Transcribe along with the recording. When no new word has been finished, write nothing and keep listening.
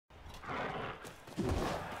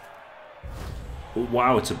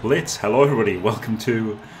Wow, it's a blitz. Hello everybody, welcome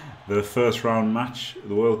to the first round match of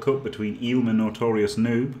the World Cup between Eelm and Notorious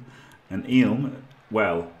Noob. And Eelm,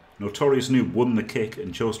 well, Notorious Noob won the kick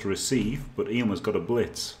and chose to receive, but Eelm has got a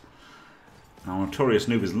blitz. Now Notorious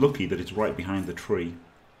Noob is lucky that it's right behind the tree.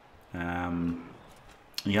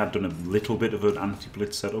 He had done a little bit of an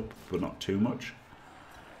anti-blitz setup, but not too much.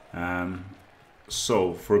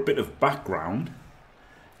 So, for a bit of background,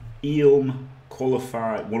 Eelm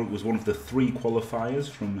was one of the 3 qualifiers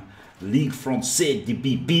from Ligue Francaise De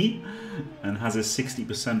BB and has a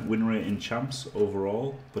 60% win rate in champs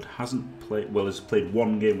overall, but hasn't played, well, has played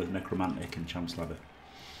 1 game with Necromantic in Champs Ladder.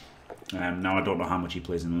 Now I don't know how much he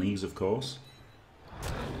plays in leagues, of course,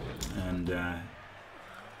 and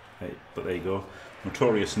but there you go.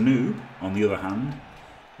 Notorious Noob, on the other hand,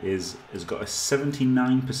 has got a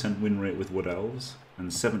 79% win rate with Wood Elves and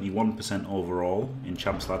 71% overall in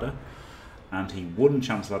Champs Ladder. And he won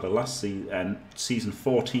Champs Ladder last season, and season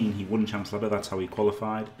 14 he won Champs Ladder, that's how he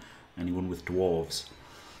qualified, and he won with Dwarves.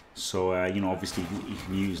 So, you know, obviously he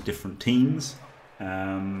can use different teams.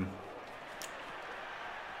 I'm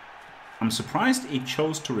surprised he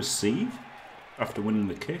chose to receive after winning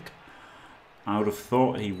the kick. I would have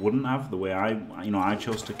thought he wouldn't have, the way I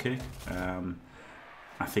chose to kick.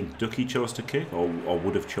 I think Ducky chose to kick, or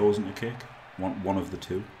would have chosen to kick, one of the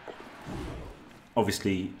two.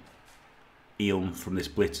 Obviously, Eelm from this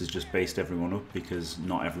blitz has just based everyone up because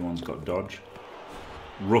not everyone's got dodge.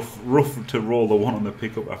 Rough to roll the one on the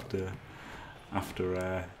pickup after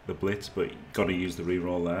the blitz, but got to use the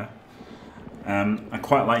reroll there. I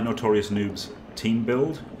quite like Notorious Noob's team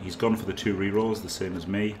build. He's gone for the 2 rerolls, the same as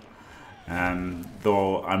me.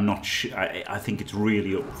 Though I'm not sure, I think it's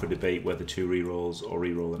really up for debate whether 2 rerolls or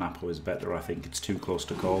reroll an Apo is better. I think it's too close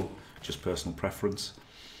to call, just personal preference.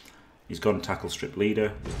 He's gone tackle strip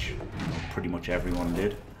leader, which pretty much everyone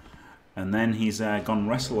did. And then he's gone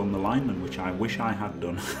wrestle on the lineman, which I wish I had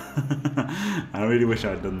done. I really wish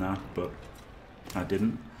I'd done that, but I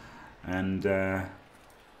didn't. And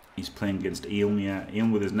he's playing against Eelm, yeah,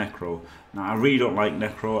 Eelm with his Necro. Now, I really don't like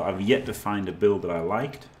Necro. I've yet to find a build that I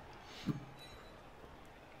liked.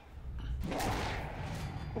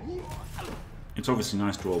 It's obviously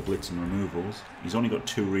nice to roll blitz and removals. He's only got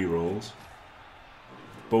 2 rerolls.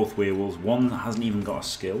 Both werewolves. One hasn't even got a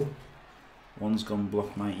skill. One's gone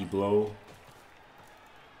block mighty blow.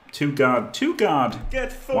 2 guard.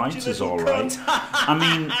 Get Whites is alright. I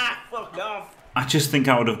mean, fuck off. I just think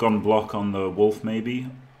I would have gone block on the wolf maybe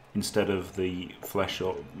instead of the flesh,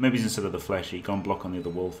 or maybe instead of the fleshy, gone block on the other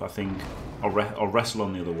wolf. I think, or wrestle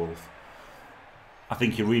on the other wolf. I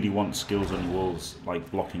think you really want skills on your wolves, like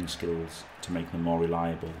blocking skills, to make them more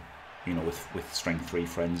reliable. You know, with strength 3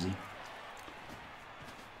 frenzy.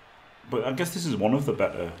 But I guess this is one of the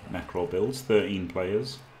better Necro builds, 13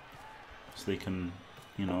 players. So they can,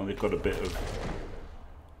 you know, they've got a bit of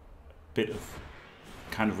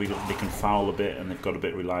kind of, they can foul a bit, and they've got a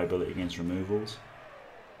bit of reliability against removals.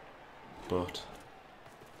 But,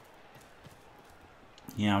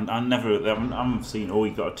 yeah, I haven't seen, oh,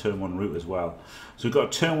 he got a turn 1 route as well. So we've got a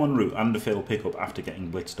turn 1 route and a failed pickup after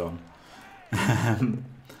getting blitzed on.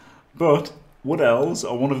 But Wood Elves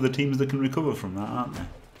are one of the teams that can recover from that, aren't they?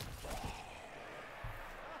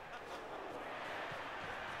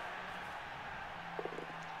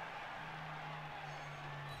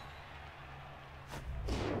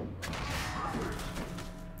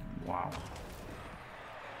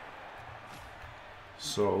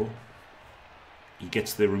 So he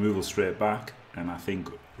gets the removal straight back, and I think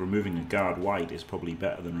removing a guard white is probably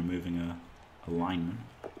better than removing a lineman.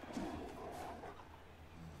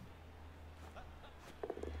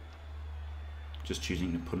 Just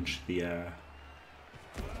choosing to punch the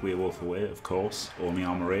werewolf away, of course. Only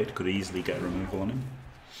armor 8 could easily get a removal on him.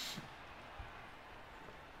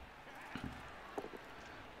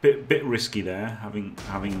 Bit risky there,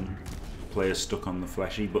 having players stuck on the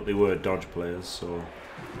fleshy, but they were dodge players, so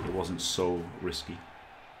it wasn't so risky.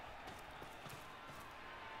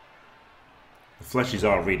 The fleshies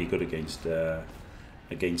are really good against the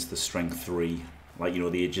strength 3, like, you know,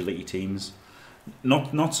 the agility teams.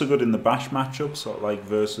 Not so good in the bash matchups, sort of like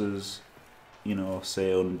versus, you know,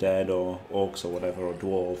 say undead or orcs or whatever, or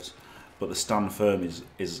dwarves. But the stand firm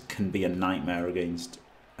can be a nightmare against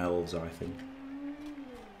elves, I think.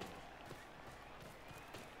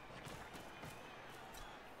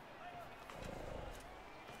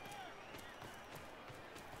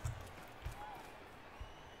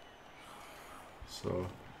 So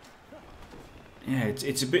yeah, it's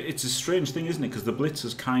a strange thing, isn't it? Because the blitz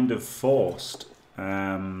has kind of forced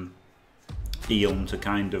Eelm to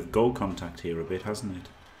kind of go contact here a bit, hasn't it?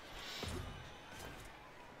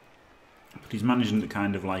 But he's managing to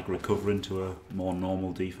kind of like recover into a more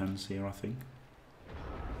normal defense here, I think.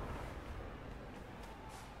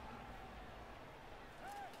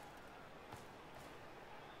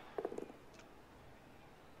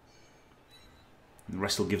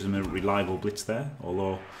 Wrestle gives him a reliable blitz there,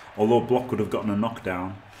 although Block would have gotten a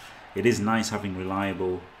knockdown. It is nice having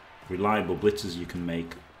reliable blitzes you can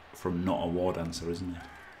make from not a war dancer, isn't it?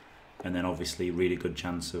 And then obviously really good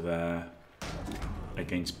chance of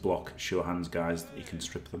against Block, sure hands guys, that he can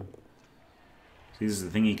strip them. See, this is the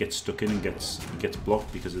thing, he gets stuck in and gets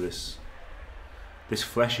blocked because of this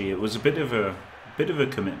fleshy. It was a bit of a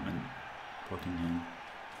commitment blocking him.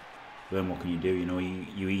 Then what can you do? You know,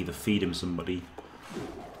 you either feed him somebody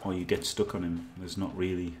or you get stuck on him. There's not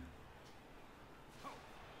really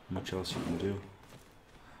much else you can do.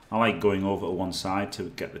 I like going over to one side to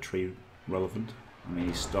get the tree relevant. I mean,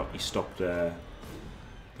 he stopped the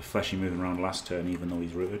fleshy moving around last turn, even though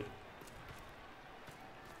he's rooted.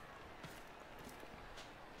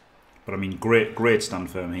 But I mean, great stand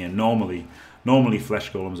firm here. Normally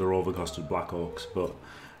flesh golems are overcosted Black Orcs, but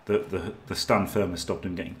the stand firm has stopped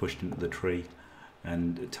him getting pushed into the tree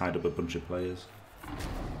and tied up a bunch of players.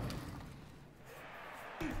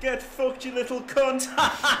 Get fucked, you little cunt!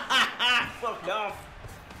 Fuck off!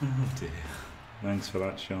 Oh dear. Thanks for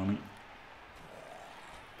that, Shawnee.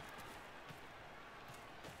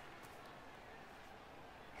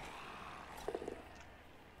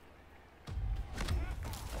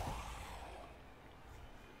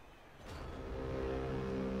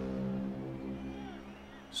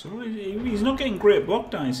 So he's not getting great block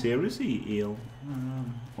dice here, is he, Eelm?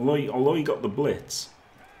 Although he got the blitz,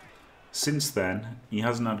 since then he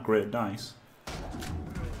hasn't had great dice.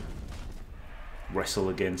 Wrestle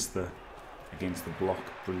against the block,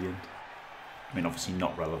 brilliant. I mean, obviously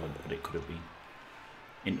not relevant, but it could have been.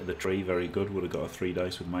 Into the tree, very good. Would have got a 3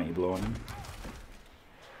 dice with Mighty Blow on him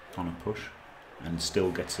on a push, and still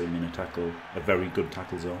gets him in a very good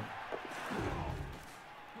tackle zone.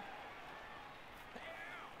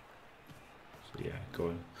 Yeah,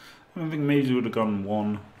 going. I don't think maybe he would have gone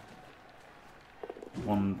one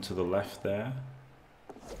to the left there.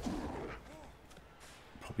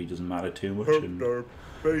 Probably doesn't matter too much.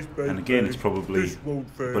 And again, it's probably.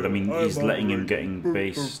 But I mean, he's letting him getting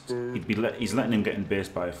based. He's letting him getting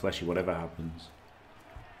based by a fleshy, whatever happens.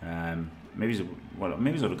 Maybe he would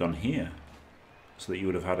have gone here, so that you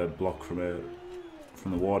would have had a block from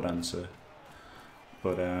the war dancer.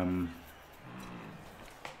 But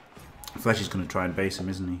Fleshy's going to try and base him,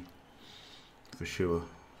 isn't he? For sure.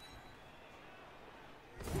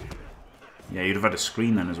 Yeah, you'd have had a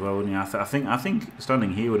screen then as well, wouldn't you? I think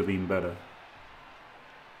standing here would have been better,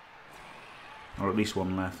 or at least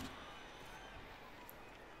one left.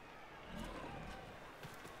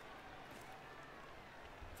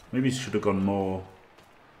 Maybe he should have gone more.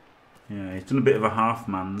 Yeah, he's done a bit of a half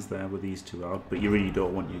man's there with these two out, but you really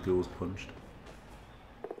don't want your ghouls punched.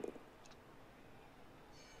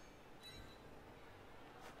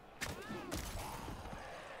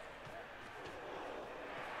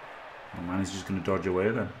 Oh man, he's just going to dodge away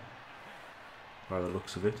then, by the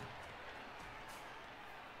looks of it.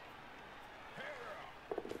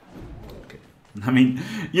 Okay. I mean,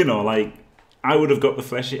 you know, like, I would have got the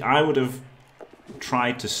fleshy. I would have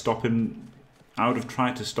tried to stop him. I would have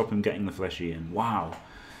tried to stop him getting the fleshy in. Wow.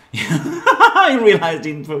 I realised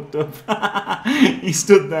he'd fucked up. He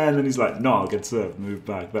stood there and then he's like, no, I'll get served, move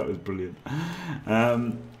back. That was brilliant.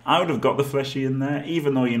 I would have got the fleshy in there,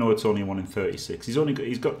 even though you know it's only 1 in 36. He's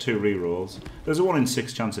got 2 rerolls. There's a 1 in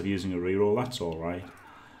 6 chance of using a reroll. That's all right.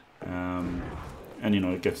 And you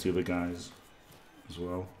know it gets the other guys as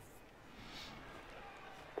well.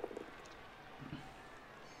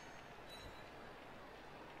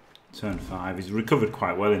 Turn 5. He's recovered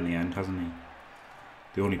quite well in the end, hasn't he?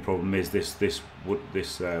 The only problem is this war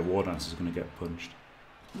dance is going to get punched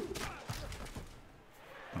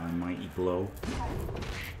by Mighty Blow,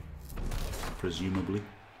 presumably.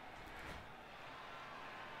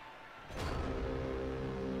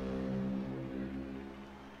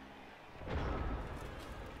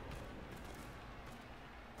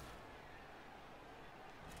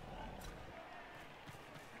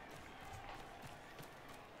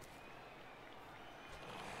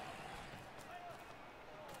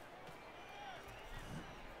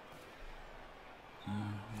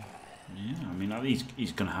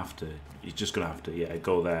 He's gonna have to. He's just gonna have to. Yeah,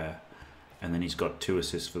 go there, and then he's got 2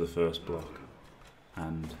 assists for the first block,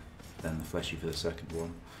 and then the fleshy for the second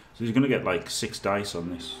one. So he's gonna get like 6 dice on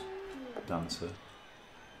this dancer.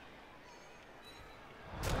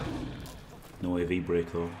 No AV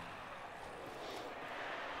break though.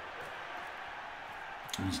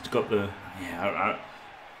 And he's got the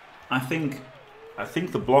I think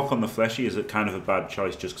the block on the fleshy is a kind of a bad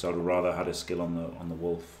choice just because I would rather had a skill on the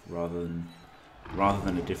wolf rather than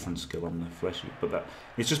a different skill on the fleshy. But that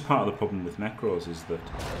it's just part of the problem with Necros is that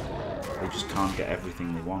they just can't get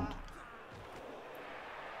everything they want.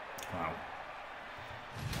 Wow.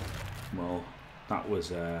 Well, that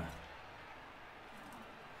was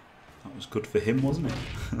good for him, wasn't it?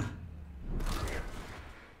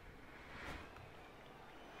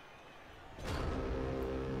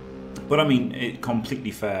 But I mean, it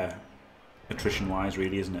completely fair attrition-wise,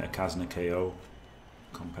 really, isn't it? A Kaz and a KO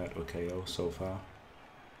compared to a KO so far.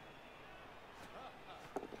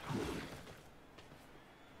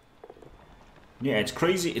 Yeah, it's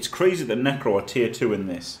crazy. It's crazy that Necro are tier 2 in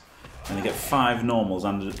this, and they get 5 normals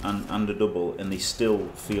and a double, and they still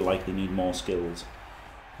feel like they need more skills.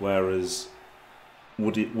 Whereas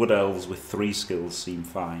Wood Elves with 3 skills seem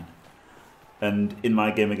fine. And in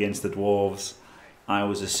my game against the Dwarves, I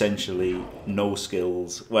was essentially no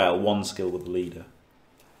skills. Well, 1 skill with the leader,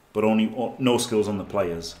 but only no skills on the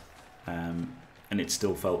players, and it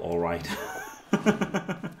still felt all right.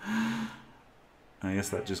 I guess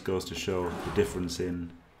that just goes to show the difference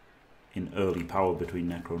in early power between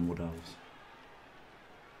Necro and Wood Elves.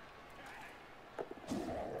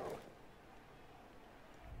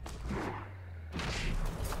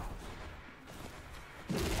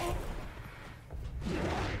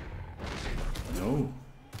 No.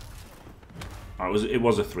 Oh, it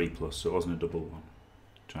was a 3+, so it wasn't a double one.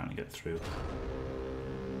 Trying to get through.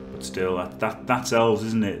 But still, that's Elves,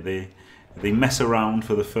 isn't it? They mess around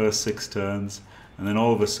for the first 6 turns, and then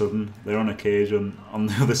all of a sudden they're on a cage on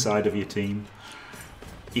the other side of your team.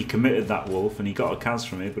 He committed that wolf and he got a Kaz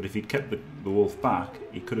from it, but if he'd kept the wolf back,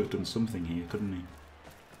 he could have done something here, couldn't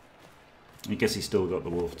he? I guess he still got the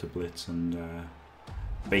wolf to blitz and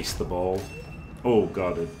base the ball. Oh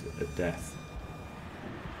god, a death.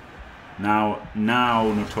 Now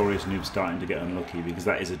Notorious Noob starting to get unlucky because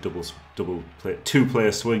that is a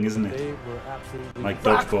two-player swing, isn't it? Like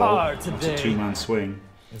dodgeball, it's a 2-man swing.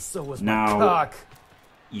 And so was now my cock.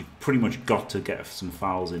 You've pretty much got to get some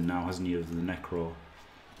fouls in now, hasn't you, of the Necro?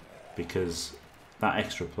 Because that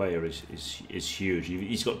extra player is huge.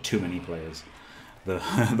 He's got too many players.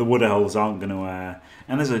 The Wood Elves aren't going to.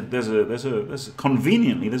 And there's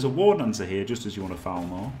conveniently there's a War Dancer here just as you want to foul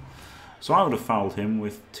more. So I would have fouled him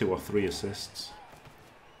with 2 or 3 assists.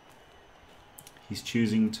 He's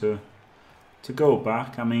choosing to go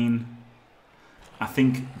back. I mean, I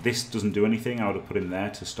think this doesn't do anything. I would have put him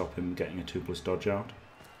there to stop him getting a 2+ dodge out.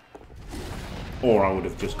 Or I would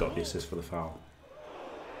have just got the assist for the foul.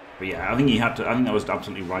 But yeah, I think he had to. I think that was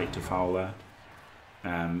absolutely right to foul there.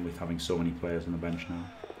 With having so many players on the bench now.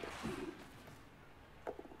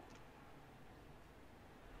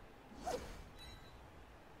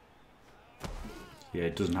 Yeah,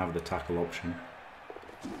 it doesn't have the tackle option.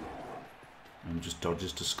 And just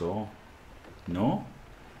dodges to score. No?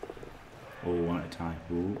 Oh, 1 at a time.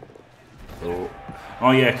 Ooh.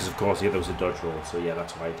 Oh yeah, because of course, yeah, there was a dodge roll. So yeah,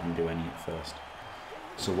 that's why I didn't do any at first.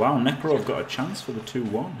 So wow, Necro have got a chance for the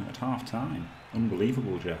 2-1 at half time.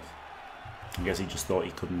 Unbelievable, Jeff. I guess he just thought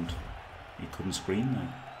he couldn't screen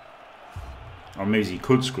there. Or maybe he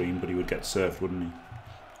could screen, but he would get surfed, wouldn't he?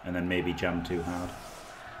 And then maybe jam too hard.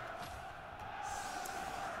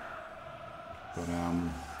 But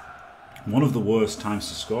one of the worst times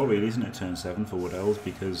to score, really, isn't it, turn 7 for Wood Elves,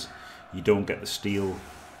 because you don't get the steal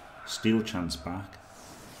chance back.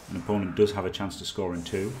 An opponent does have a chance to score in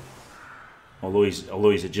 2. Although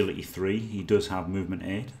he's agility 3, he does have movement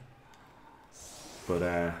 8. But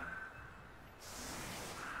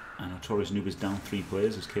and Notorious Noob is down 3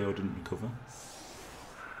 players as KO didn't recover.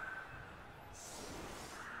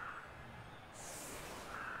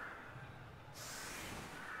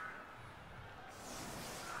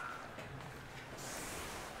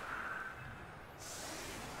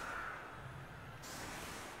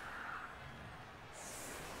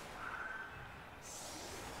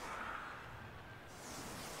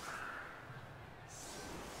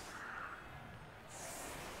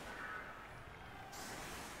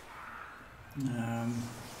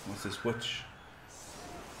 What's this? Which?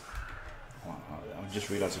 Well, I just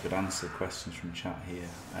realised I could answer questions from chat here.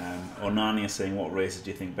 Onani is saying, what races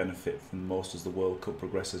do you think benefit from most as the World Cup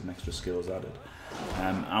progresses and extra skills added?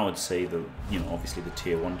 I would say that, obviously the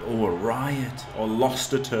tier 1. Oh, a riot or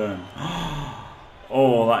lost a turn.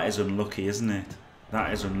 Oh, that is unlucky, isn't it?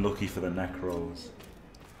 That is unlucky for the Necros.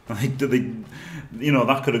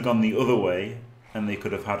 That could have gone the other way, and they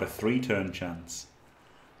could have had a 3-turn chance.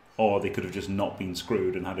 Or they could have just not been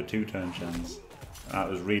screwed and had a 2-turn chance. That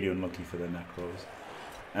was really unlucky for the Necros.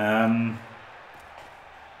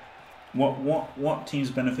 What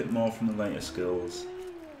teams benefit more from the later skills?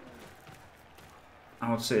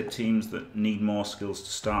 I would say teams that need more skills to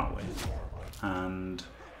start with, and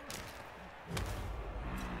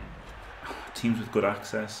teams with good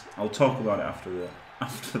access. I'll talk about it after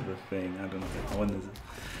the thing. I don't know when there's.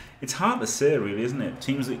 It's hard to say, really, isn't it?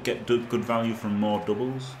 Teams that get good value from more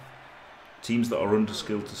doubles, teams that are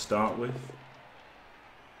underskilled to start with.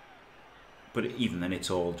 But even then,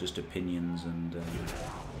 it's all just opinions and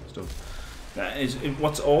stuff.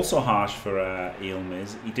 What's also harsh for Eelm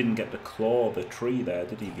is he didn't get to claw the tree there,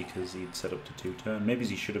 did he? Because he'd set up to 2 turn. Maybe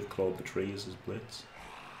he should have clawed the tree as his blitz.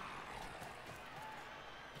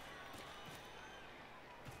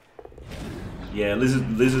 Yeah,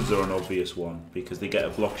 lizards are an obvious one because they get a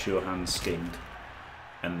block sure hand skink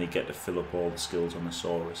and they get to fill up all the skills on the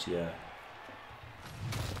Saurus. Yeah.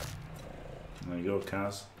 There you go,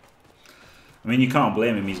 Kaz. I mean, you can't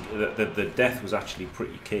blame him. The death was actually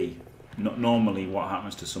pretty key. Normally, what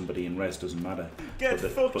happens to somebody in res doesn't matter. Get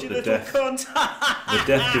fucked, you little cunt! The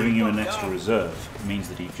death giving him an extra reserve means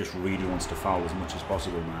that he just really wants to foul as much as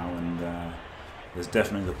possible now, and there's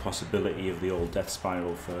definitely the possibility of the old death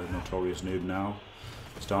spiral for Notorious Noob now.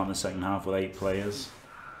 Starting the second half with 8 players.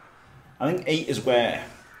 I think 8 is where...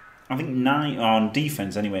 I think 9... on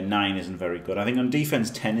defense, anyway, 9 isn't very good. I think on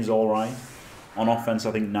defense, 10 is alright. On offense,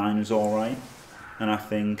 I think 9 is alright. And I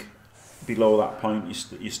think below that point,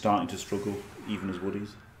 you're starting to struggle, even as Woodies.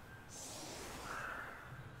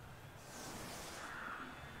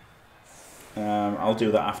 I'll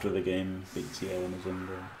do that after the game. Big TL is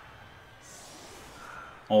under.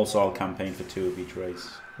 Also, I'll campaign for 2 of each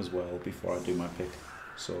race as well before I do my pick.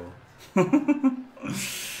 So.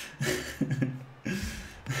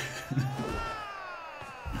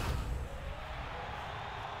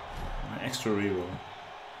 Extra reroll.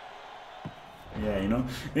 Yeah, you know,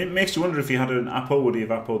 it makes you wonder if he had an Apple, would he have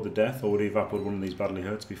Appled the death, or would he have Appled one of these badly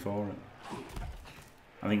hurts before it?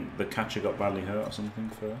 I think the catcher got badly hurt or something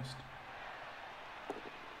first.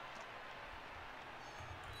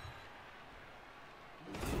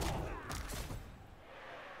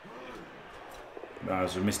 That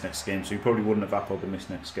was a miss next game, so he probably wouldn't have Appled the miss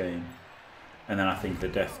next game. And then I think the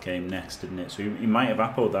death came next, didn't it? So he might have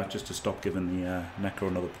Appled that just to stop giving the Necro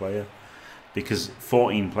another player. Because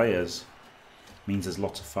 14 players means there's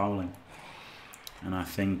lots of fouling. And I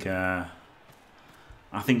think that's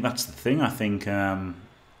the thing. I think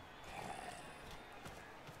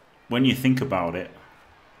when you think about it,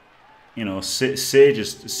 you know, Sage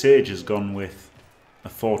has gone with a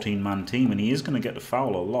 14-man team, and he is going to get to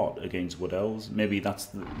foul a lot against Wood Elves. Maybe that's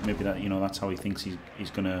you know, that's how he thinks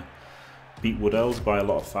he's going to beat Wood Elves, by a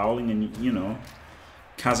lot of fouling. And you know,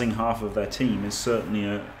 cazzing half of their team is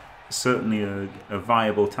certainly a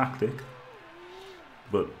viable tactic,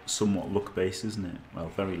 but somewhat luck based, isn't it? Well,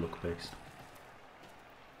 very luck based.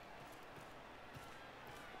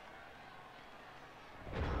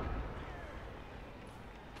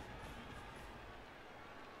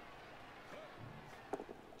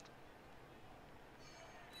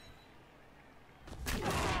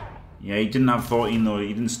 Yeah, he didn't have 14 though. He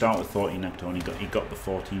didn't start with 14 Necto, and he got the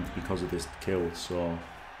 14th because of this kill. So,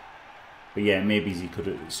 but yeah, maybe he could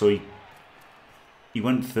have. So he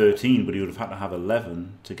went 13, but he would have had to have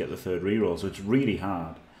 11 to get the 3rd reroll. So it's really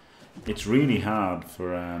hard. It's really hard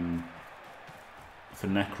for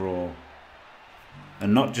Necro,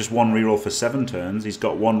 and not just 1 reroll for 7 turns. He's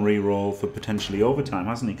got 1 reroll for potentially overtime,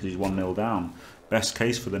 hasn't he? Because he's 1-0 down. Best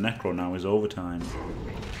case for the Necro now is overtime.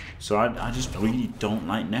 So I just really don't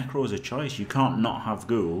like Necro as a choice. You can't not have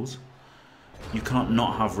ghouls. You can't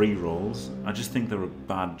not have rerolls. I just think they're a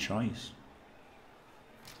bad choice.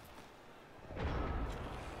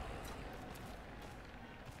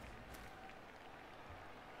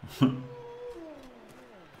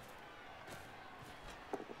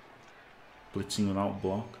 Blitzing without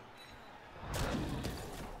block.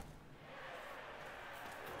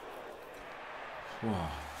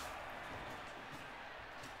 Wow.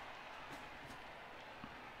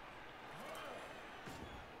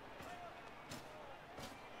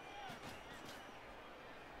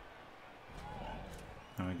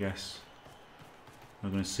 I guess we're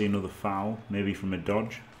going to see another foul, maybe from a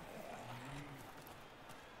dodge.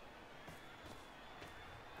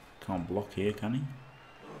 Can't block here, can he?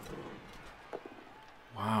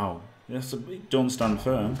 Wow, that's a big. Don't stand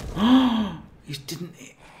firm. He didn't.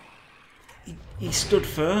 He stood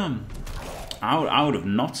firm. I would have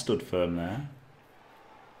not stood firm there.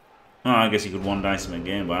 Oh, I guess he could 1-dice him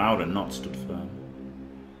again, but I would have not stood firm.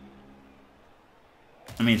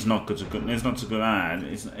 I mean, it's not good. It's not so good.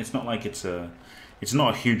 It's not like it's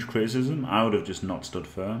not a huge criticism. I would have just not stood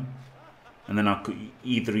firm. And then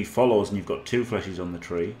either he follows and you've got 2 fleshies on the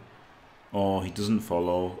tree, or he doesn't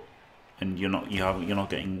follow and you're not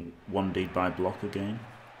getting 1D'd by block again.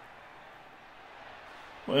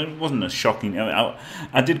 Well, it wasn't a shocking.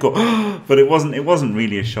 I did go, but it wasn't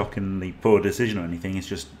really a shockingly poor decision or anything. It's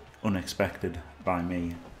just unexpected by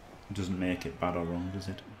me. It doesn't make it bad or wrong, does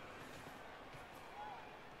it?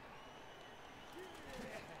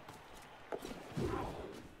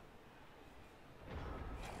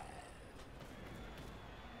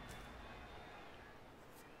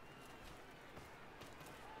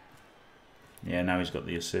 Yeah, now he's got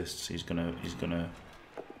the assists. He's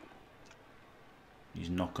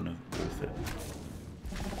not gonna wolf it.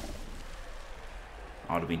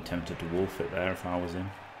 I'd have been tempted to wolf it there if I was him.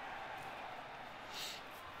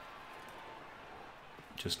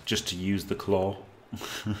 Just to use the claw.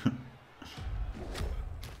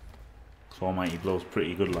 Claw mighty blow's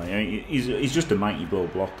pretty good. Like, I mean, he's just a mighty blow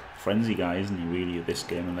block frenzy guy, isn't he? Really, at this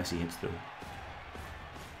game, unless he hits the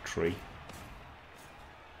tree.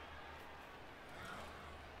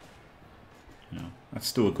 You know, that's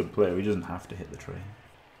still a good player. He doesn't have to hit the tree.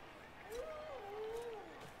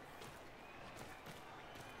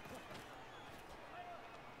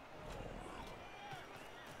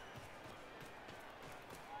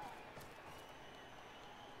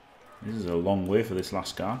 This is a long way for this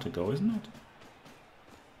last guard to go, isn't it?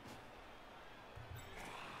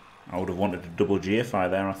 I would have wanted to double GFI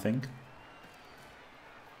there, I think.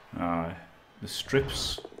 The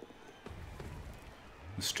strips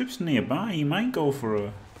nearby. He might go for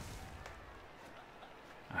a...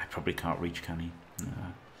 I probably can't reach, can he? No.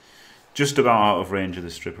 Just about out of range of the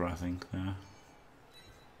stripper, I think. Yeah.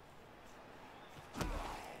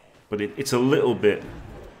 But it's a little bit...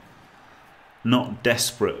 not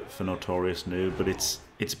desperate for Notorious Noob, but it's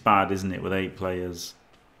bad, isn't it, with 8 players.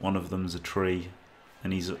 One of them's a tree,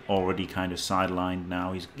 and he's already kind of sidelined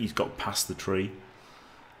now. He's got past the tree.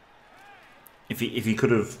 If he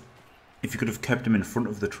could have kept him in front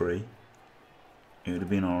of the tree, it would have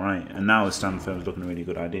been all right. And now the stand firm is looking a really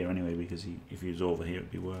good idea anyway, because if he was over here,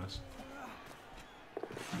 it'd be worse.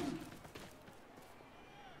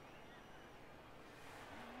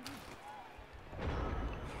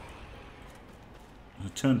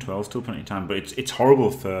 Turn 12, still plenty of time, but it's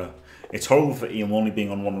horrible for Eelm only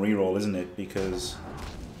being on 1 reroll, isn't it? Because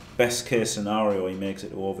best case scenario, he makes it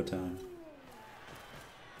to overtime.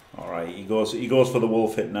 All right, he goes for the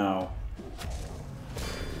wolf hit now.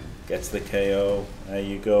 Gets the KO. There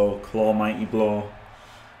you go, claw mighty blow.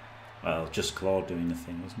 Well, just claw doing the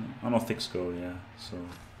thing, wasn't it? Oh no, thick skull, yeah. So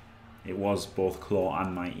it was both claw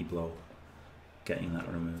and mighty blow getting that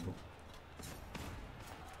removal.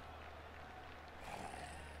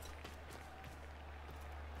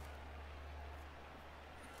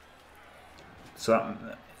 So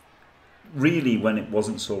that, really, when it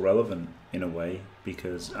wasn't so relevant in a way,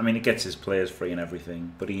 because I mean it gets his players free and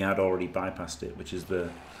everything, but he had already bypassed it, which is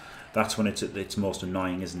that's when it's at its most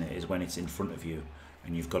annoying, isn't it? Is when it's in front of you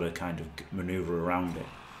and you've got to kind of maneuver around it.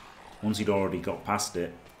 Once he'd already got past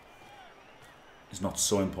it, it's not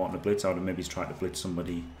so important to blitz. I would have maybe tried to blitz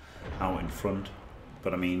somebody out in front,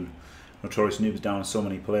 but I mean, Notorious Noob's down so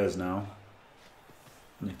many players now.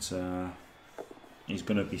 It's he's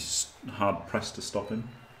going to be hard pressed to stop him.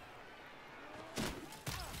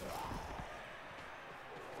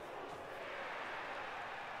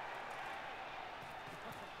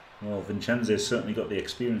 Well, Vincenzo's certainly got the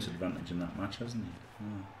experience advantage in that match, hasn't he?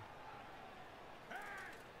 Oh.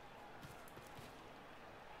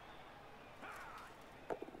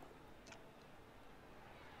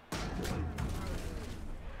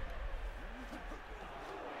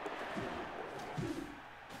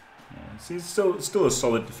 It's still a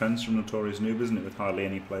solid defense from Notorious Noob, isn't it, with hardly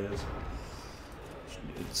any players.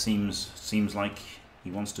 It seems like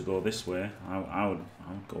he wants to go this way. I would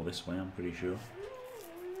go this way, I'm pretty sure.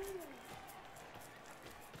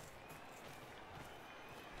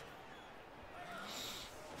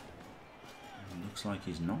 It looks like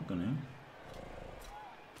he's not going to.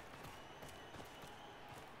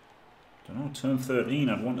 Don't know, turn 13,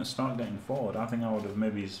 I'd want to start getting forward. I think I would have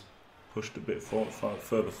maybe pushed a bit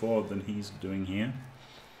further forward than he's doing here.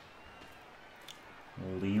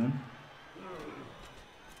 Liam.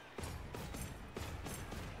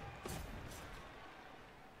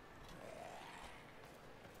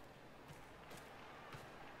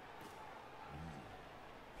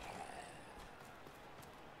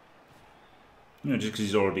 You know, just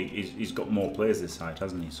because he's got more players this side,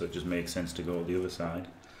 hasn't he? So it just makes sense to go the other side.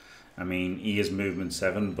 I mean, he is movement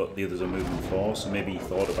 7, but the others are movement 4, so maybe he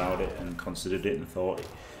thought about it and considered it and thought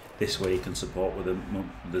this way he can support with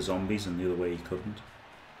the zombies and the other way he couldn't.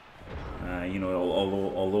 You know,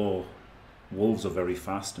 although wolves are very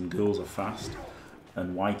fast and ghouls are fast,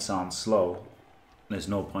 and whites aren't slow, there's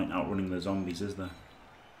no point outrunning the zombies, is there?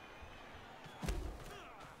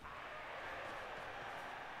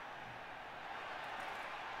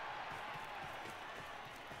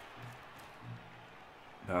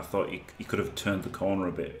 But I thought he could have turned the corner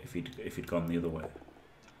a bit if he'd gone the other way.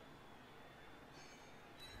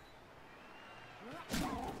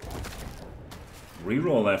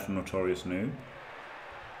 Reroll there from Notorious Noob.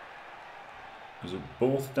 As it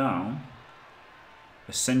both down,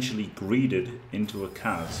 essentially greeded into a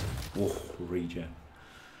Kaz. Oh, regen.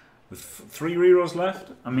 With 3 rerolls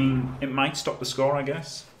left, I mean, it might stop the score, I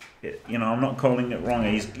guess. You know, I'm not calling it wrong.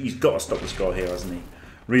 He's got to stop the score here, hasn't he?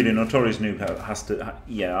 Really, Notorious Noob has to.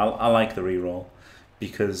 Yeah, I like the reroll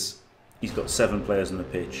because he's got 7 players on the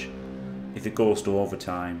pitch. If it goes to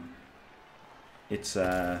overtime, it's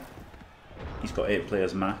he's got 8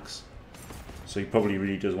 players max, so he probably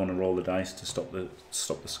really does want to roll the dice to stop the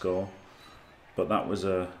score. But that was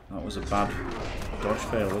a bad dodge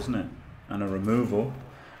fail, wasn't it? And a removal,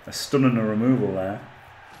 a stunning removal there,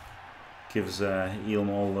 gives Eelm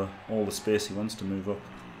all the space he wants to move up.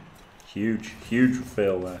 Huge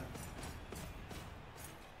fail there.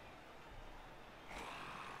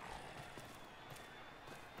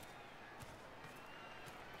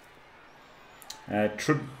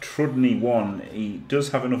 Trudney 1, he does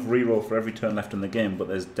have enough reroll for every turn left in the game, but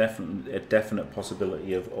there's a definite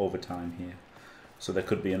possibility of overtime here. So there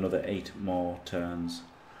could be another 8 more turns.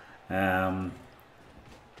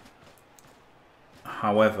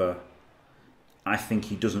 However, I think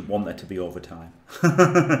he doesn't want there to be overtime.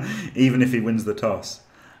 Even if he wins the toss,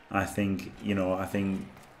 I think, you know, I think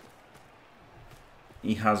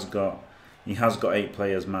he has got 8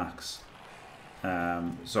 players max.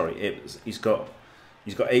 Sorry, he's got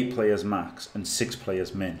 8 players max and 6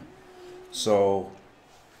 players min. So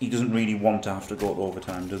he doesn't really want to have to go to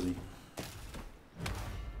overtime, does he?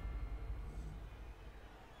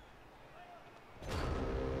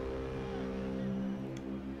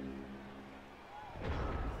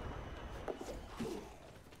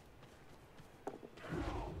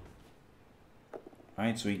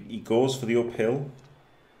 Right, so he goes for the uphill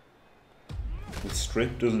with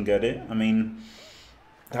strip, doesn't get it. I mean,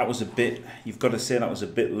 that was a bit, you've got to say that was a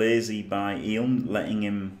bit lazy by Eelm, letting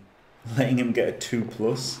him get a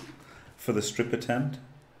 2+ for the strip attempt.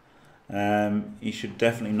 He should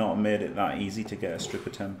definitely not have made it that easy to get a strip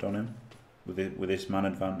attempt on him with this man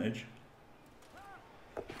advantage.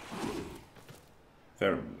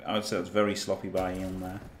 I would say it's very sloppy by Eelm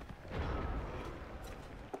there.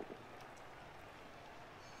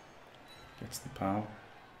 Gets the power.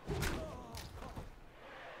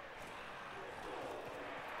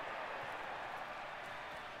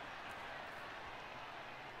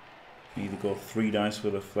 Either go 3 dice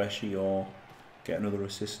with a fleshy or get another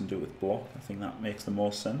assist and do it with block. I think that makes the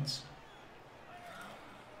most sense.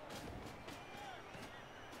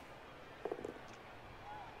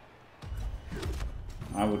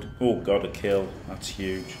 I would, oh god, a kill, that's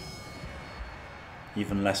huge.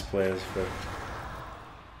 Even less players for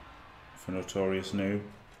Notorious Noob.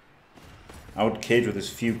 I would cage with as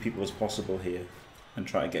few people as possible here and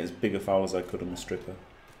try to get as big a foul as I could on the stripper.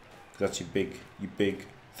 Because that's your big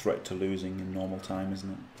threat to losing in normal time, isn't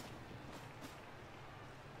it?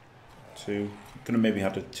 2. Could have maybe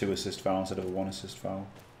had a 2 assist foul instead of a 1 assist foul.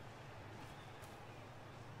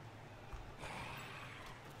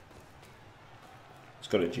 It's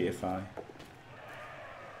got a GFI.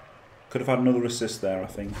 Could have had another assist there, I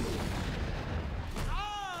think.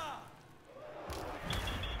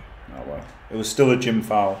 Oh well, it was still a gym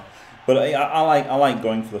foul, but I like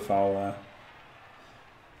going for the foul there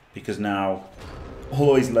because now,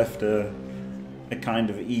 although he's left a kind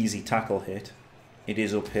of easy tackle hit, it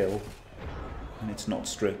is uphill and it's not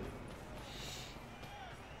strip.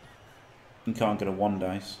 You can't get a 1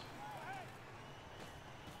 dice.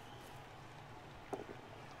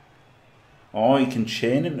 Oh, you can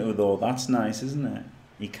chain into it though. That's nice, isn't it?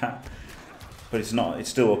 You can't, but it's not. It's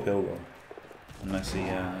still uphill though, unless he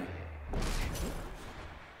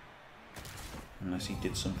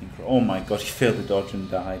did something for. Oh my god, he failed the dodge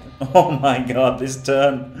and died. Oh my god, this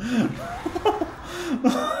turn.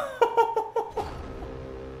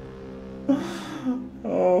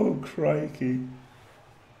 Oh crikey.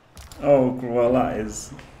 Oh well, that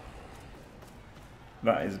is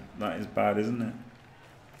bad, isn't it?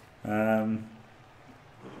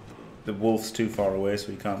 The wolf's too far away,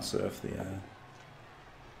 so he can't surf the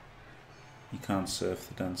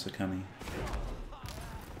dancer, can he?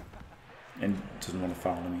 And doesn't want to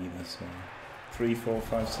foul him either. So 3, 4,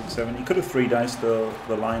 5, 6, 7. He could have 3 diced the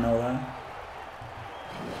lino there.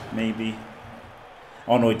 maybe.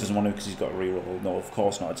 Oh no, he doesn't want to because he's got a reroll. No, of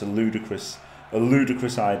course not. It's a ludicrous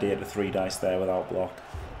idea to 3 dice there without block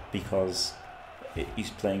because he's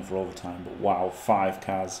playing for overtime. But wow, 5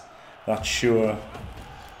 Kaz. That sure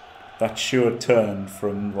turned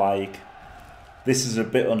from like this is a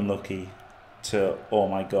bit unlucky to oh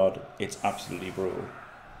my god, it's absolutely brutal.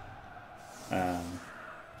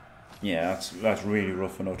 Yeah, that's really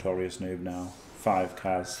rough for Notorious Noob now. 5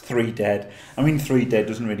 Kaz, 3 dead. I mean, 3 dead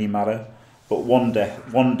doesn't really matter, but 1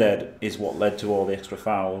 dead is what led to all the extra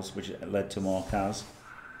fouls, which led to more Kaz.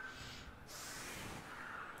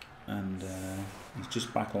 And he's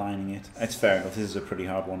just backlining it. It's fair enough. This is a pretty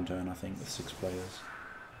hard 1 turn, I think, with 6 players.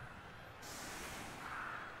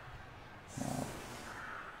 Wow.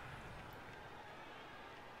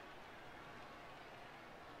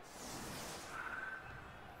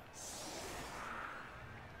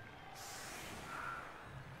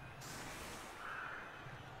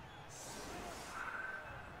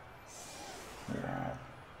 Wow.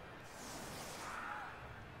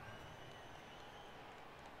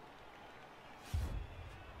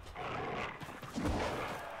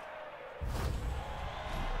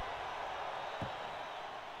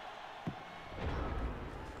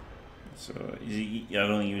 So, I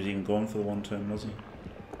don't think he was even going for the 1 turn, was he?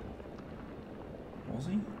 Was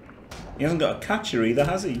he? He hasn't got a catcher either,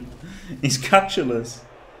 has he? He's catcherless.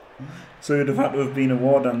 So he'd have had to have been a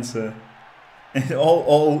war dancer.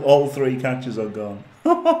 all 3 catchers are gone.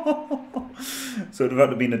 So it'd have had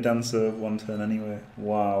to have been a dancer 1 turn anyway.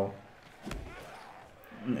 Wow.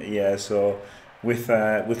 Yeah, so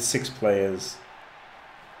with 6 players,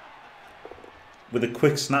 with a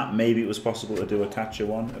quick snap, maybe it was possible to do a catcher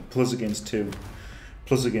 1. Plus against 2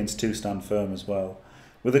 stand firm as well.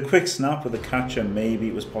 With a quick snap, with a catcher, maybe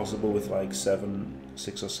it was possible with like 6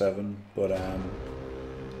 or 7, but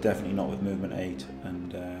definitely not with movement 8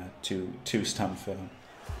 and 2 stand firm.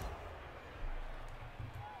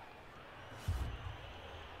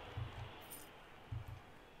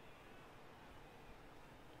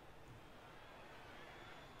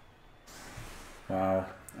 Wow,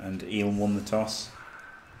 and Eelm won the toss,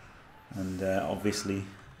 and obviously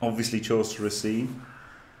chose to receive.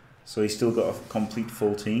 So he's still got a complete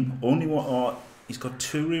full team. Only one. Oh, he's got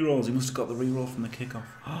 2 rerolls. He must have got the reroll from the kickoff.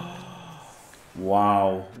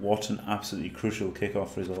 Wow, what an absolutely crucial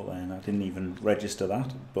kickoff result there. I didn't even register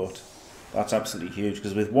that, but that's absolutely huge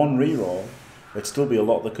because with 1 reroll, there'd still be a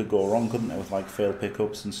lot that could go wrong, couldn't there? With like failed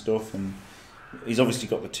pickups and stuff. And he's obviously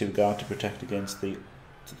got the 2 guard to protect against the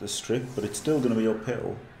strip, but it's still going to be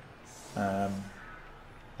uphill.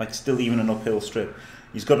 Like still even an uphill strip.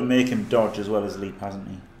 He's got to make him dodge as well as leap, hasn't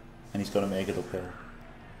he? And he's got to make it uphill.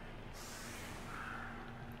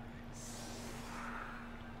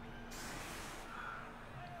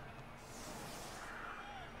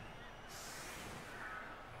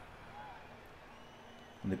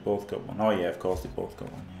 And they both got 1. Oh yeah, of course they both got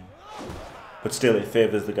 1, yeah. But still it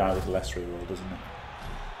favours the guy with the less reroll, doesn't it?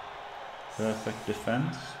 Perfect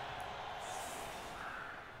defense.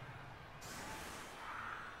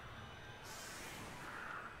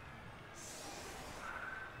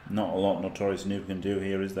 Not a lot Notorious Noob can do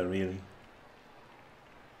here, is there really?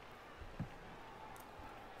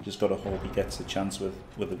 Just got to hope he gets a chance with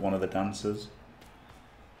one of the dancers.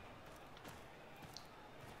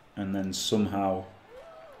 And then somehow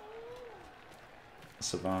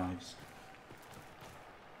survives.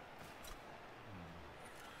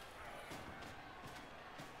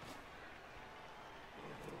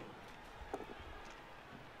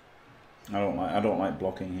 I don't like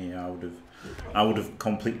blocking here. I would have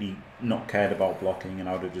completely not cared about blocking, and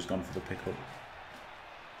I would have just gone for the pickup.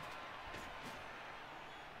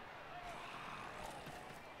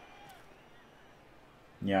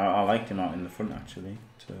 Yeah, I liked him out in the front actually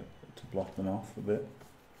to block them off a bit.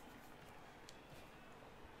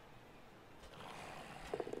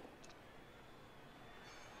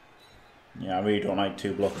 Yeah, I really don't like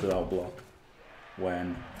 2 blocks without block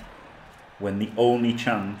when the only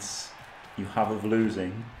chance you have of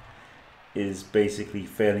losing is basically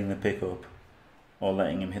failing the pickup or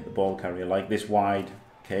letting him hit the ball carrier. Like this wide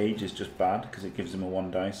cage is just bad because it gives him a 1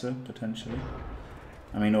 dicer potentially.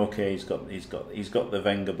 I mean, okay, he's got the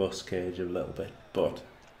Wenger bus cage a little bit, but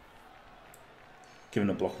giving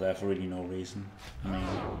a block there for really no reason. I mean,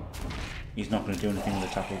 he's not going to do anything with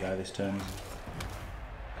the tackle guy this turn, is he?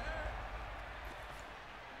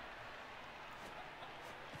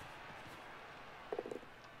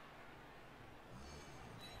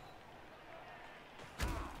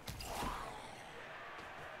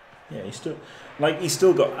 Yeah, he's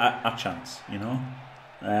still got a chance, you know.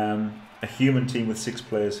 A human team with 6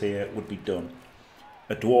 players here would be done.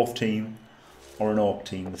 a dwarf team or an orc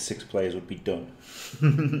team with 6 players would be done.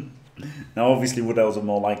 Now obviously Wood Elves are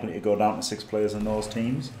more likely to go down to 6 players than those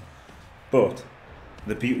teams, but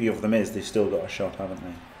the beauty of them is they've still got a shot, haven't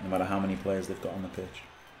they? No matter how many players they've got on the pitch.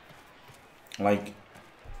 Like,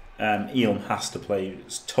 Eelm has to play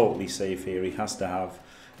totally safe here. He has to have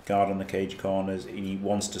guard on the cage corners, and he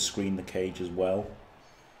wants to screen the cage as well.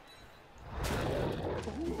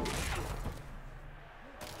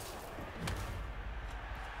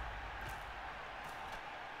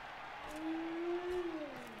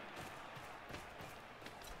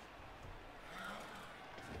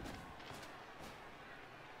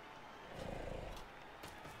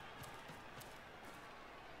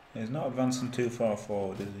 He's not advancing too far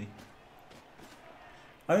forward, is he?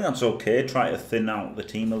 I think that's okay. Try to thin out the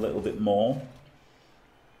team a little bit more.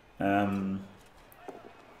 You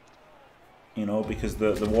know, because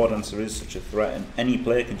the war dancer is such a threat, and any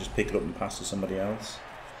player can just pick it up and pass to somebody else.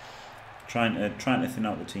 Trying to thin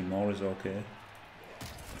out the team more is okay.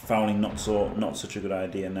 Fouling not such a good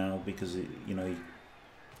idea now, because you know,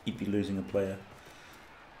 he'd be losing a player.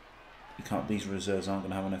 You can't. These reserves aren't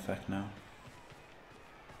going to have an effect now.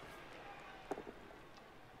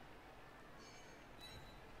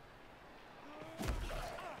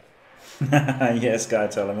 Yes, Guy,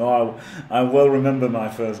 tell him. Oh, I well remember my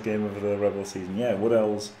first game of the Rebel season. Yeah, Wood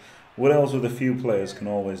Elves with a few players can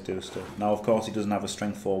always do stuff. Now, of course, he doesn't have a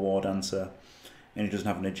Strength 4 War Dancer, and he doesn't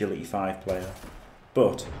have an Agility 5 player.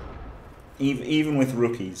 But even with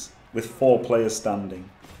rookies, with 4 players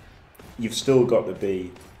standing, you've still got to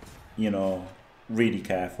be, you know, really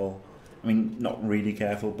careful. I mean, not really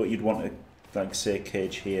careful, but you'd want to, like, say,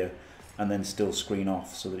 cage here, and then still screen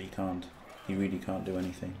off so that he really can't do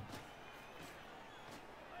anything.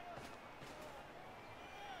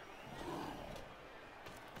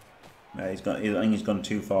 Yeah, I think he's gone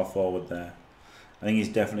too far forward there. I think he's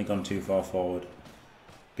definitely gone too far forward,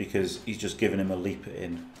 because he's just given him a leap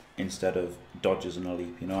in instead of dodges and a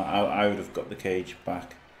leap. You know, I would have got the cage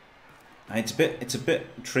back. It's a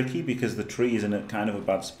bit tricky because the tree is in a kind of a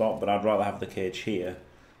bad spot, but I'd rather have the cage here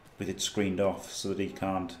with it screened off so that he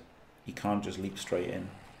can't just leap straight in.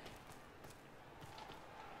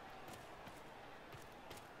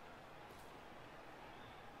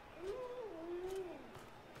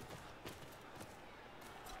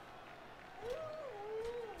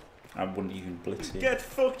 I wouldn't even blitz here. Get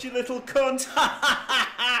fucked, you little cunt!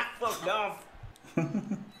 Fuck off!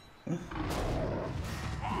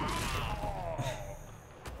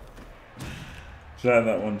 Try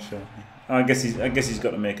that one shot. I guess he's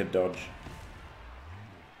got to make a dodge.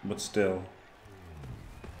 But still.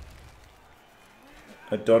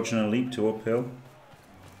 A dodge and a leap to uphill.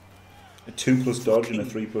 A 2+ dodge and a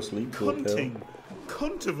 3+ leap to uphill.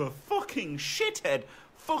 Cunt of a fucking shithead!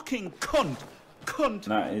 Fucking cunt! Cunt!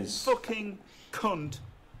 That is fucking cunt!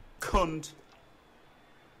 Cunt!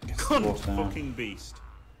 Cunt! Fucking beast!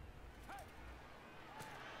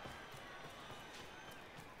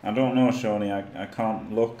 I don't know, Shawnee. I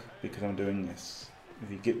can't look because I'm doing this.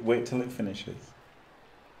 If you wait till it finishes.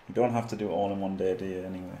 You don't have to do it all in one day, do you?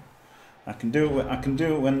 Anyway, I can do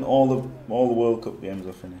it when all the World Cup games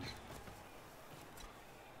are finished.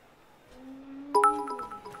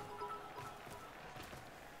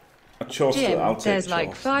 Jim, there's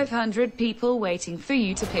like 500 people waiting for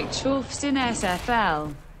you to pick Chorfs in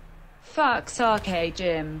SFL. Fuck Sake,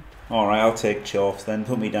 Jim. Alright, I'll take Chorfs then.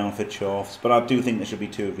 Put me down for Chorfs. But I do think there should be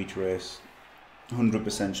 2 of each race.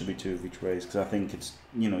 100% should be 2 of each race, because I think it's,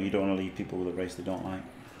 you know, you don't want to leave people with a race they don't like.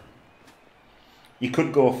 You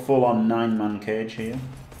could go full on 9-man cage here.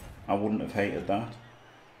 I wouldn't have hated that.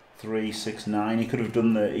 3, 6, 9. He could have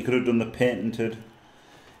done the patented.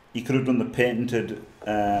 He could have done the patented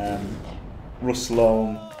Russ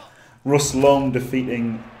Long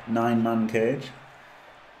defeating 9-man cage.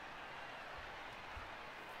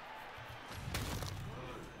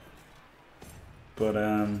 But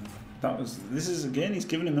this is again, he's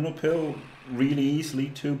giving him an uphill really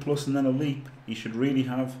easily, 2+ and then a leap. He should really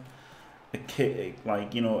have a kit,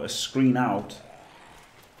 like, you know, a screen out.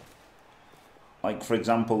 Like, for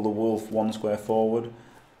example, the wolf 1 square forward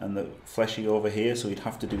and the fleshy over here, so he'd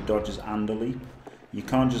have to do dodges and a leap. You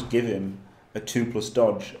can't just give him a 2+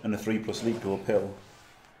 dodge and a 3+ leap to uphill.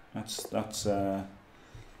 That's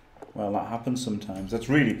well, that happens sometimes. That's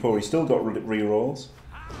really poor. He's still got re-rolls.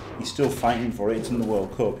 He's still fighting for it. It's in the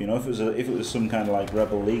World Cup. You know, if it was some kind of like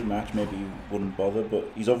Rebel League match, maybe he wouldn't bother. But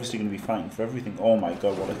he's obviously going to be fighting for everything. Oh my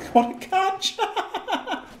God, what a catch!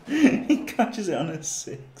 He catches it on a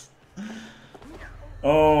 6.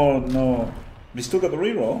 Oh no! But he's still got the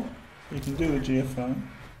re-roll. He can do a GF5.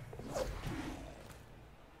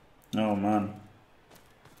 Oh man.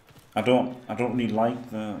 I don't really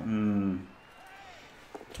like the.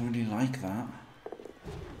 Don't really like that.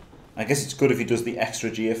 I guess it's good if he does the extra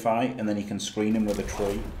GFI and then he can screen him with a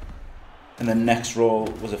tree. And then next roll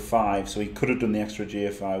was a 5, so he could have done the extra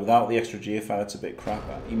GFI. Without the extra GFI, that's a bit crap.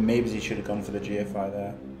 Maybe he should have gone for the GFI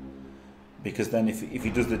there. Because then if he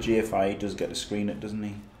does the GFI, he does get to screen it, doesn't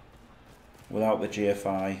he? Without the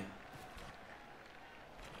GFI,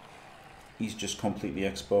 he's just completely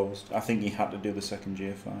exposed. I think he had to do the second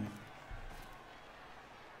GFI.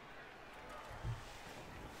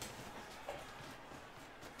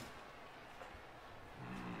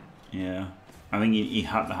 Yeah, I think he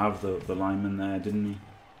had to have the lineman there, didn't he?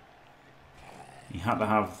 He had to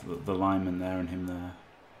have the lineman there and him there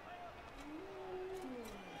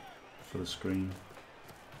for the screen.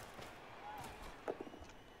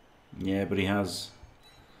 Yeah, but he has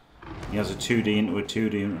a 2D into a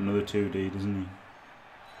 2D into another 2D, doesn't he?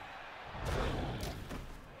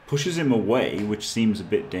 Pushes him away, which seems a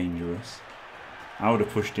bit dangerous. I would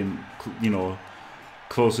have pushed him, you know,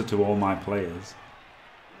 closer to all my players.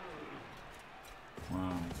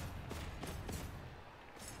 Wow.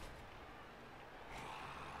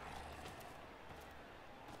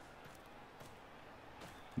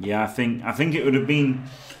 Yeah, I think it would have been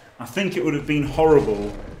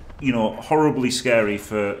horrible, you know, horribly scary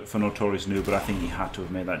for Notorious Noob, but I think he had to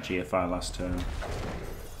have made that GFI last turn.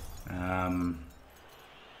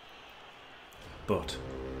 But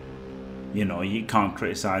you know, you can't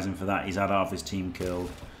criticise him for that. He's had half his team killed.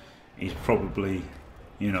 He's probably,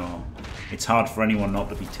 you know, it's hard for anyone not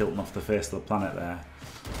to be tilting off the face of the planet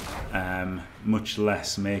there. Much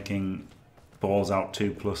less making balls out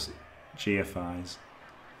 2+ GFIs.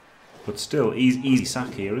 But still, easy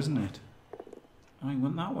sack here, isn't it? Oh, he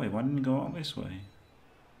went that way. Why didn't he go out this way?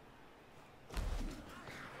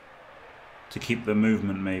 To keep the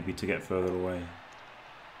movement, maybe, to get further away.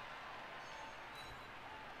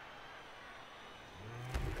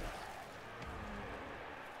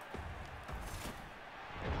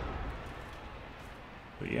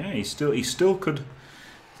 But yeah, he still could.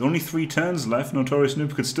 There's only 3 turns left. Notorious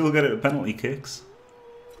Noob could still get it at penalty kicks.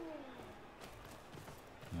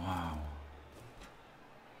 Wow.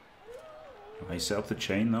 He set up the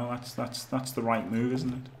chain though. That's the right move,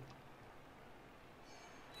 isn't it?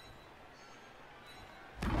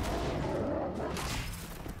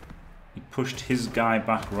 He pushed his guy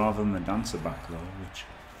back rather than the dancer back though, which.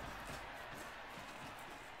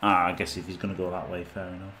 I guess if he's going to go that way, fair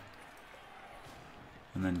enough.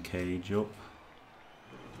 And then cage up.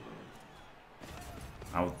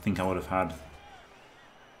 I think I'd have had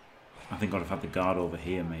the guard over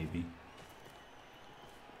here maybe.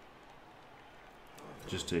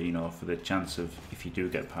 Just to, you know, for the chance of, if you do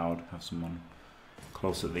get powered, have someone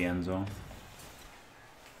close at the end zone.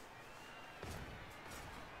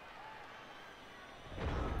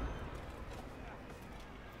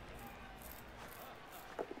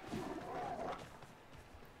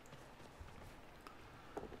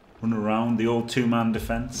 Run around the old 2-man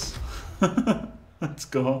defense. Let's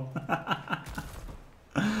go.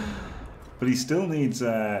 But he still needs 3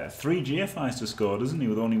 GFIs to score, doesn't he,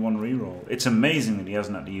 with only 1 reroll? It's amazing that he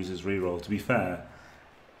hasn't had to use his reroll, to be fair.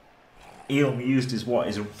 Eelm used his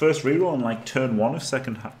first reroll on like turn 1 of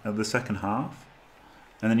the second half.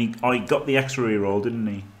 And then he got the extra reroll, didn't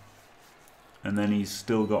he? And then he's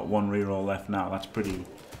still got 1 reroll left now. That's pretty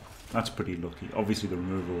lucky. Obviously the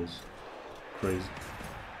removal's crazy.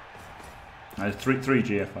 3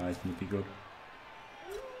 GFIs would be good.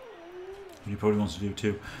 He probably wants to do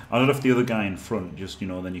 2. I'd have left the other guy in front, just, you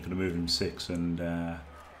know, then you could have moved him 6 and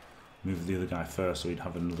move the other guy first, so he'd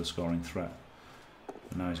have another scoring threat.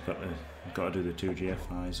 But now he's got to do the 2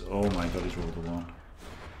 GFIs. Oh my god, he's rolled a 1.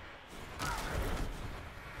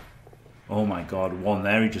 Oh my god, 1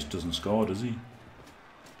 there, he just doesn't score, does he?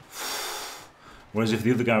 Whereas if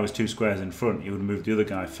the other guy was 2 squares in front, he would move the other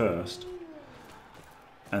guy first.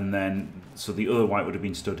 And then, so the other white would have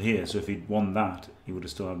been stood here, so if he'd won that, he would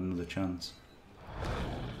have still had another chance.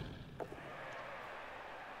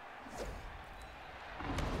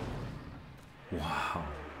 Wow.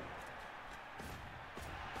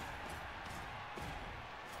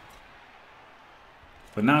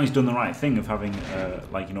 But now he's done the right thing of having,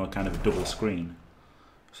 like, you know, a kind of a double screen.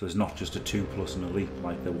 So there's not just a 2+ and a leap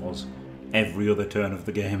like there was every other turn of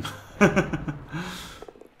the game.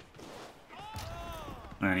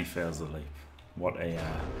 And he fails the leap.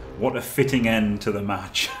 What a fitting end to the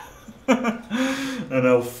match. An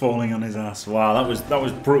elf falling on his ass. Wow, that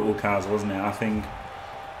was brutal, Kaz, wasn't it? I think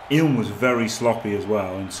Eelm was very sloppy as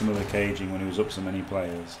well in some of the caging when he was up so many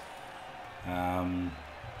players.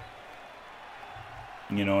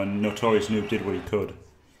 You know, and Notorious Noob did what he could.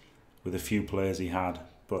 with a few players he had,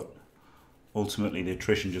 but ultimately the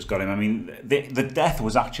attrition just got him. I mean, the death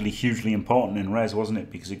was actually hugely important in res, wasn't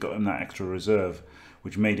it? Because it got him that extra reserve,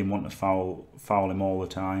 which made him want to foul him all the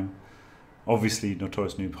time. Obviously,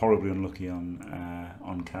 Notorious Noob horribly unlucky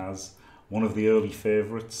on Kaz. One of the early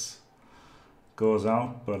favourites goes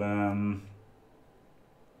out, but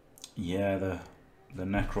yeah, the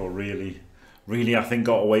Necro really I think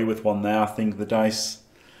got away with one there. I think the dice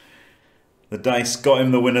got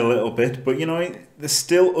him the win a little bit, but you know, there's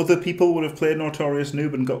still other people would have played Notorious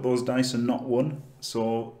Noob and got those dice and not won.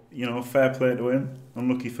 So, you know, fair play to him.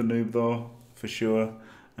 Unlucky for Noob though, for sure.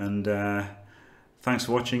 And thanks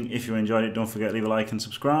for watching. If you enjoyed it, don't forget to leave a like and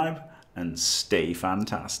subscribe, and stay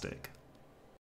fantastic.